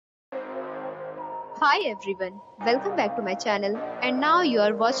Hi everyone, welcome back to my channel and now you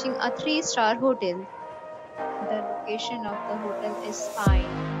are watching a 3-star hotel. The location of the hotel is fine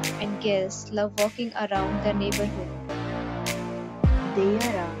and guests love walking around the neighborhood.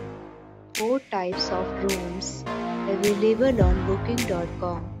 There are 4 types of rooms available on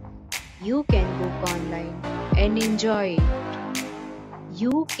booking.com. You can book online and enjoy it.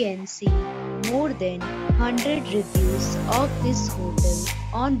 You can see more than 100 reviews of this hotel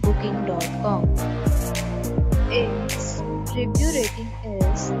on booking.com. Its review rating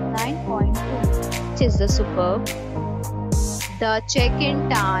is 9.2, which is superb. The check-in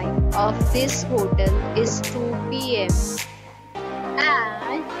time of this hotel is 2 p.m.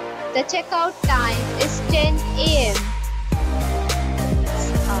 and the checkout time is 10 a.m.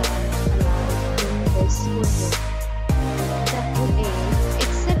 Pets are allowed in this hotel. The hotel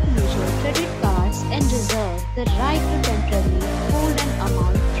accepts major credit cards and reserves the right to temporarily hold an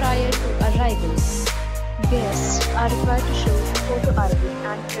amount prior to arrival. Guests are required to show photo ID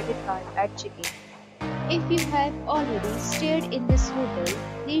and credit card at check-in. If you have already stayed in this hotel,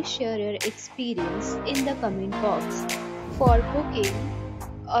 please share your experience in the comment box. For booking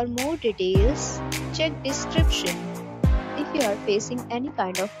or more details, check description. If you are facing any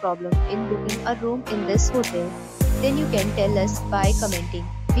kind of problem in booking a room in this hotel, then you can tell us by commenting.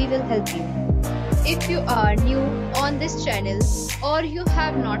 We will help you. If you are new on this channel or you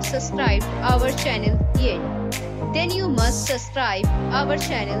have not subscribed our channel yet, then you must subscribe our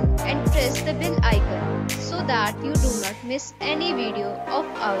channel and press the bell icon so that you do not miss any video of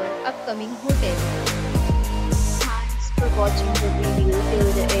our upcoming hotel. Thanks for watching the video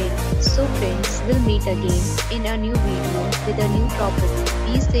till the end. So friends, we'll meet again in a new video with a new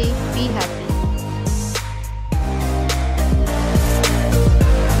property. Be safe, be happy.